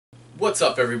What's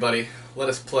up, everybody? Let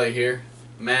us play here.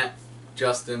 Matt,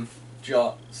 Justin,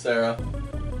 Sarah,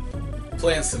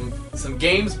 playing some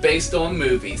games based on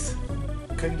movies.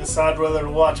 Couldn't decide whether to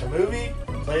watch a movie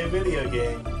or play a video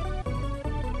game.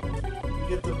 You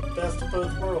get the best of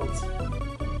both worlds.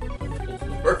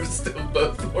 Worst of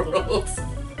both worlds.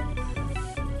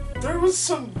 There was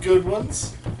some good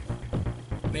ones.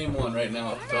 Name one right now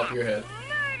off the top of your head.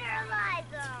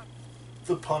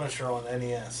 The Punisher on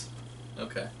NES.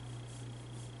 Okay.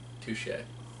 Touche.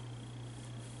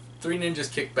 Three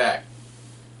Ninjas Kick Back.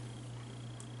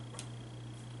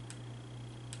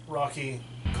 Rocky,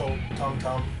 Colt, Tum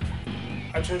Tum.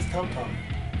 I chose Tum Tum.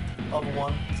 Level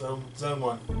 1, Zone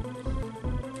 1.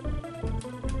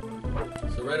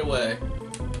 So right away,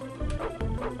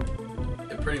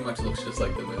 it pretty much looks just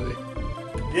like the movie.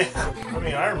 Yeah, I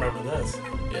mean, I remember this.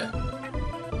 Yeah.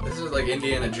 This is like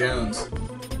Indiana Jones.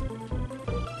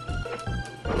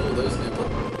 Oh, those nipple.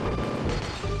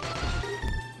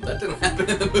 That didn't happen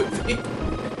in the movie.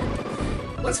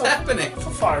 What's happening? It's a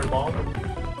fireball.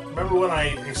 Remember when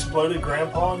I exploded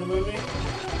Grandpa in the movie?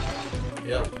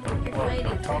 Yep.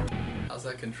 Well, Tom. How's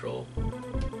that control?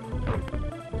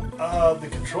 The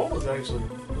control was actually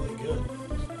really good.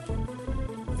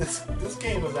 This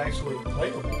game is actually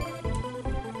playable.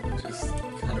 Just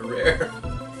kind of rare.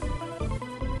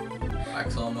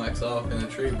 Wax on, wax off in a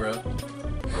tree, bro.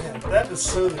 Man, that is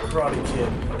so the Karate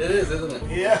Kid. It is, isn't it?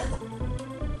 Yeah.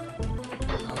 Oh,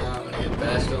 now I'm gonna get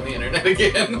bashed on the internet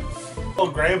again. Oh,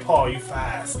 Grandpa, you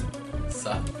fast.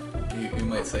 You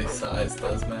might say size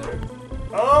does matter.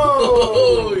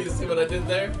 Oh! Oh, you see what I did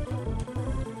there?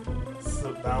 This is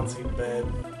a bouncy bed.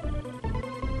 I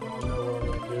don't know what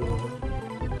I'm gonna do with it.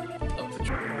 Up the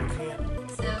tree.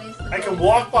 I can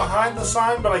walk behind the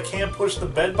sign, but I can't push the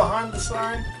bed behind the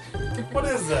sign? What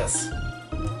is this?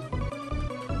 The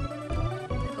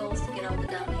goal is to get all the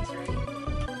dummies, right?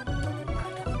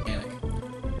 Panic.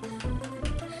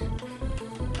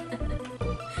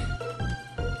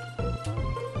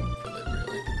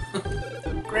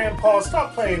 Really? Grandpa,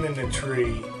 stop playing in the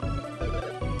tree.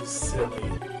 You silly.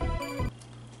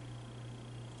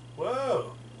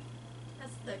 Whoa.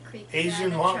 That's the creepy Asian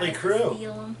guy that Motley tries to Crue.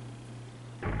 steal 'em.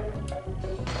 I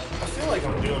feel like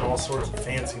I'm doing all sorts of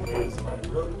fancy moves and I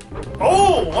really...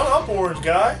 Oh! One up, orange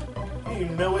guy! I didn't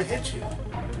even know it hit you.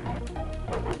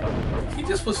 He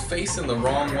just was facing the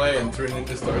wrong way and threw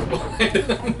ninja stars behind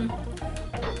him.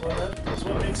 Well, that's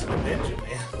what makes him a ninja,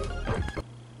 man.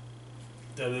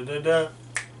 Da-da-da-da.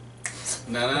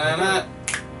 Na na na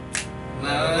na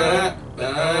na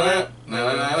na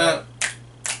na na.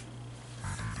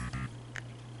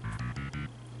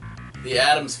 The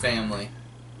Addams Family.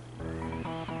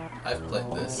 I've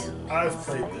played this. I've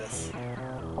played this.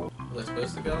 Was I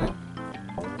supposed to go in?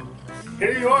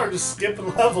 Here you are, just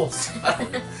skipping levels.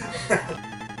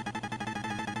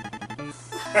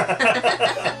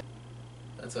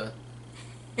 That's a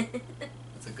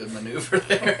good maneuver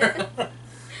there.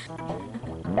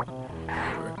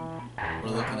 We're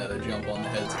looking at a jump on the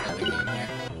heads kind of game here.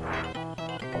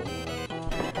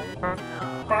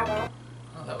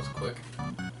 Oh, that was quick.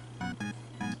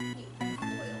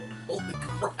 Holy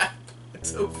crap!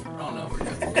 It's over. Oh no, we're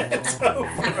good. It's over.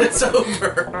 It's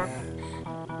over.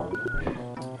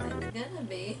 It's gonna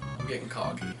be. I'm getting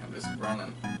cocky. I'm just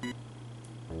running.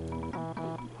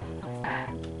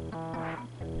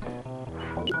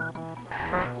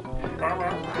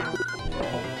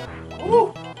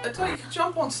 Ooh. That's how you can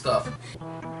jump on stuff.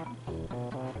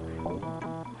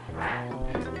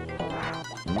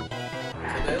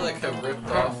 Could they like have ripped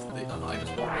off the... Oh no, I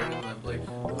just walked right into that blade.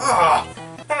 Ah!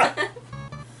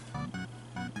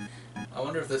 I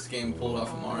wonder if this game pulled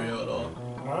off a Mario at all.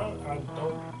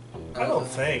 I don't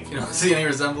think. You don't see any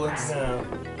resemblance? No.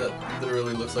 That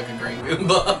literally looks like a green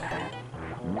Goomba.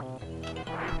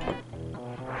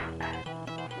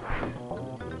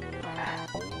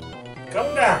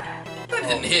 Come down. That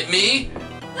didn't hit me!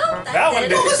 Oh, That one did.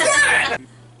 did. What was that?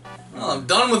 Well, I'm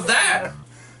done with that!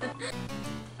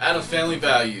 Addams Family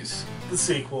Values. The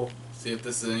sequel. See if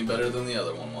this is any better than the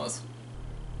other one was.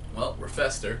 Well, we're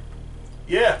Fester.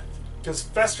 Yeah, because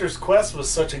Fester's Quest was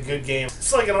such a good game.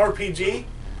 It's like an RPG.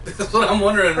 That's what I'm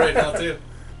wondering right now, too.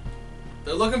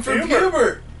 They're looking for Pubert.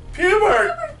 Pubert!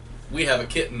 Pubert! We have a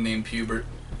kitten named Pubert.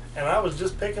 And I was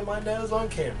just picking my nose on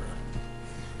camera.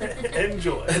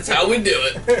 Enjoy. That's how we do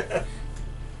it.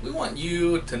 We want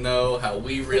you to know how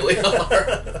we really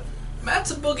are. Matt's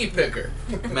a boogie picker.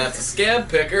 Matt's a scab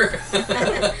picker.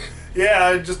 Yeah,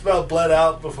 I just about bled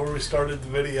out before we started the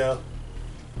video.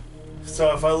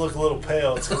 So if I look a little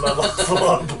pale, it's because I lost a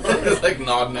lot of blood. It's like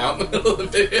nodding out in the middle of the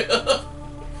video.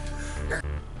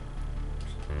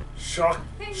 Shock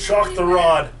the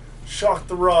rod. Shock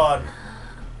the rod.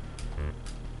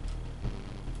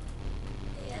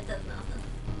 Yeah, it does nothing.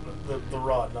 The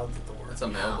rod, not the door. That's a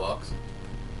mailbox.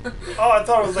 Oh, I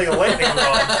thought it was like a lightning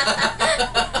rod.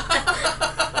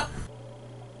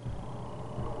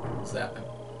 Zap him.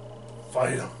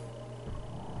 Fight him.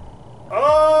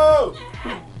 Oh!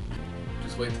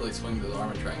 Just wait till he swings his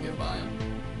arm and try and get by him.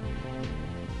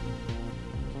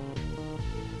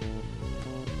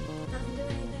 Doesn't do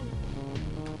anything.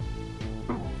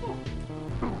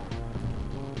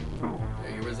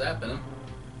 There, you were zapping him.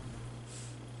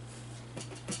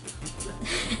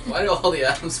 Why do all the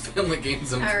Addams Family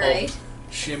games involve Alright.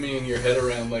 shimmying your head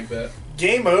around like that?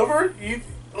 Game over? You,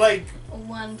 like,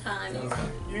 One time.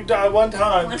 you die one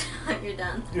time, One time you're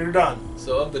done. you're done.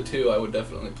 So of the two, I would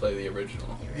definitely play the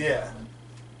original. Yeah.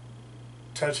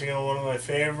 Touching on one of my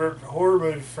favorite horror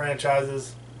movie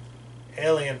franchises,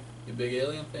 Alien. You a big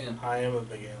Alien fan? I am a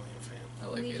big Alien fan. I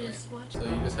like We Alien. just watched So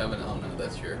you just have an, oh no,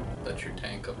 that's your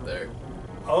tank up there.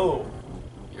 Oh.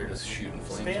 You're just shooting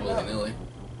flames Stand up. willy-nilly.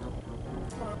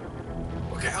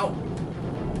 Look out!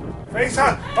 Face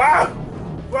on! Wow!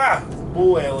 Wow!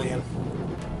 Bull alien.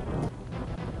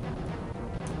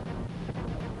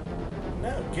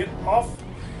 No, get off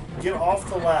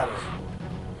the ladder.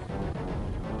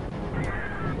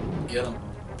 Get him.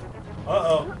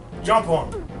 Uh-oh. Jump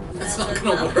on him. That's That not does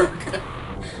gonna not work.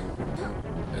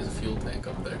 There's a fuel tank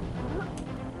up there.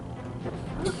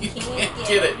 You can't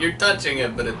get it. You're touching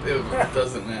it, but it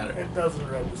doesn't matter. It doesn't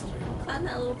register. Find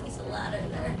that little piece of ladder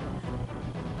there.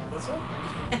 This one?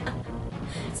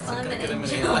 It's I fun gotta get him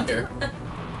and in jump. here.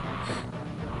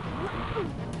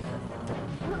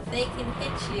 They can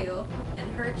hit you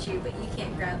and hurt you, but you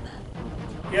can't grab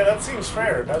that. Yeah, that seems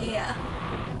fair, doesn't it? Yeah.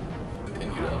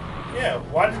 Continue up. Yeah,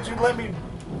 why did you let me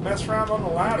mess around on the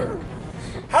ladder?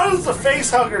 How does the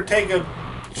face hugger take a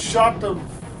shot of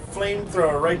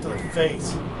flamethrower right to the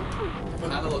face?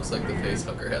 Kind of looks like the face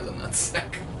hooker has a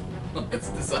nutsack. It's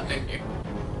designing you.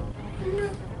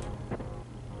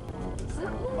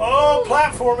 Oh,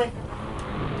 platforming!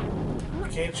 I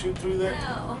can't shoot through there.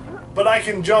 No. But I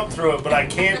can jump through it, but I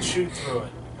can't shoot through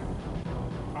it.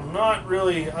 I'm not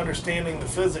really understanding the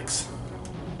physics.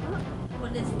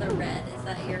 What is the red? Is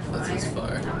that your fire? That's his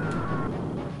fire.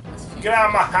 His feet. Get out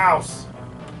of my house!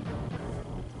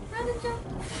 Run and jump.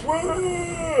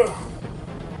 Whoa!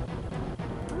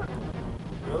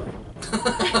 Really? 2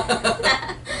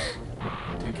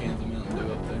 cans of Mountain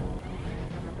Dew up there.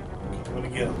 I'm gonna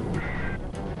get him.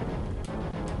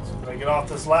 So I get off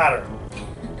this ladder.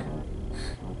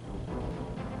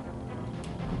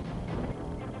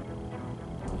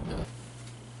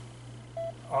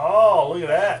 Oh, look at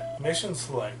that. Mission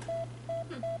select.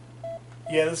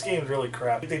 Yeah, this game's really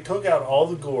crap. They took out all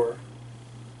the gore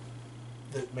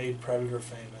that made Predator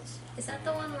famous. Is that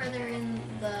the one where they're in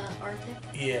the Arctic?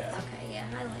 Yeah. Okay, yeah,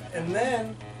 I like that. And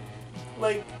then,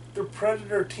 like, the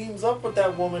Predator teams up with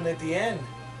that woman at the end.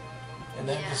 And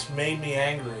that Yeah. just made me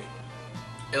angry.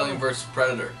 Alien vs.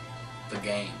 Predator. The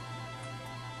game.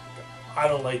 I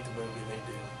don't like the movie they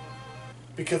do.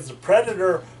 Because the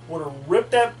Predator would have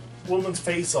ripped that woman's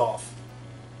face off.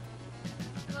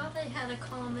 Well, they had a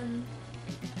common.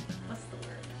 What's the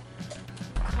word?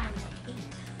 Common hate.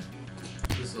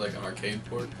 This is like an arcade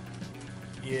port.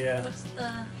 Yeah. What's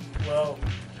the. Well,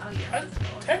 Oh, yeah.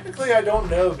 technically I don't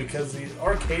know because the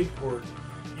arcade port,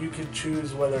 you could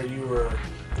choose whether you were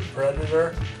the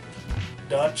Predator,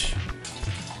 Dutch.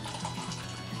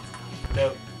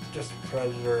 Nope, just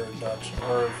Predator, Dutch,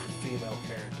 or female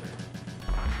character.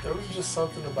 There was just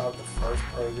something about the first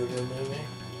Predator movie.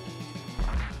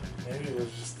 Maybe it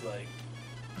was just like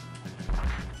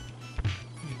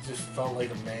you just felt like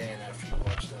a man after you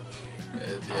watched that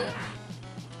movie. Yeah.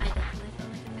 I definitely feel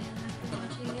like a man after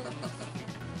watching it.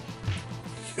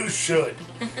 You should.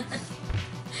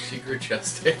 She grew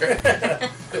chest hair.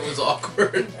 It was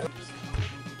awkward.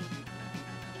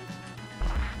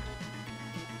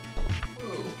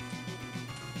 Ooh.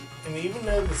 And even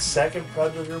though the second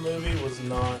Predator movie was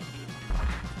not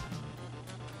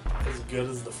as good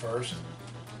as the first,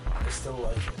 I still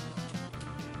like it.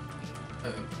 I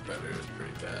think the Predator is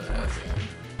pretty badass.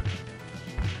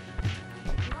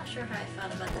 I'm not sure how I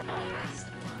felt about the newest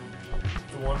one.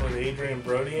 The one with Adrian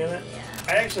Brody in it. Yeah.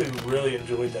 I actually really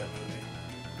enjoyed that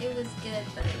movie. It was good,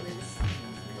 but it was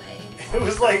way. It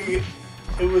was like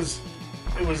it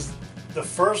was the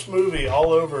first movie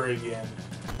all over again,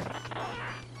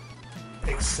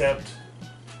 except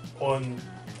on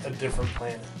a different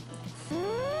planet.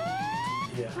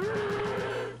 Yeah.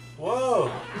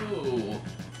 Whoa. Ooh.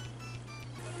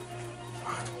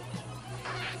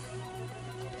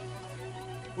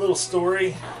 Little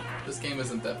story. This game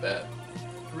isn't that bad.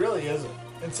 It really isn't.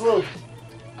 It's a little.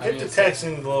 I Hit mean, the it's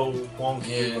texting's a little wonky.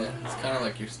 yeah, but it's kind of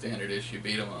like your standard issue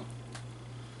beat 'em up.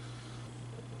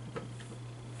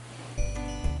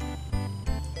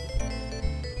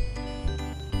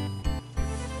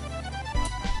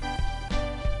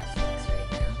 Six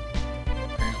right now.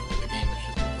 Apparently, the game is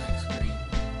just a blank screen.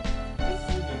 This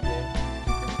is a good game.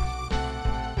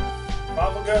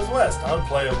 Papa Goes West,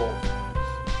 unplayable.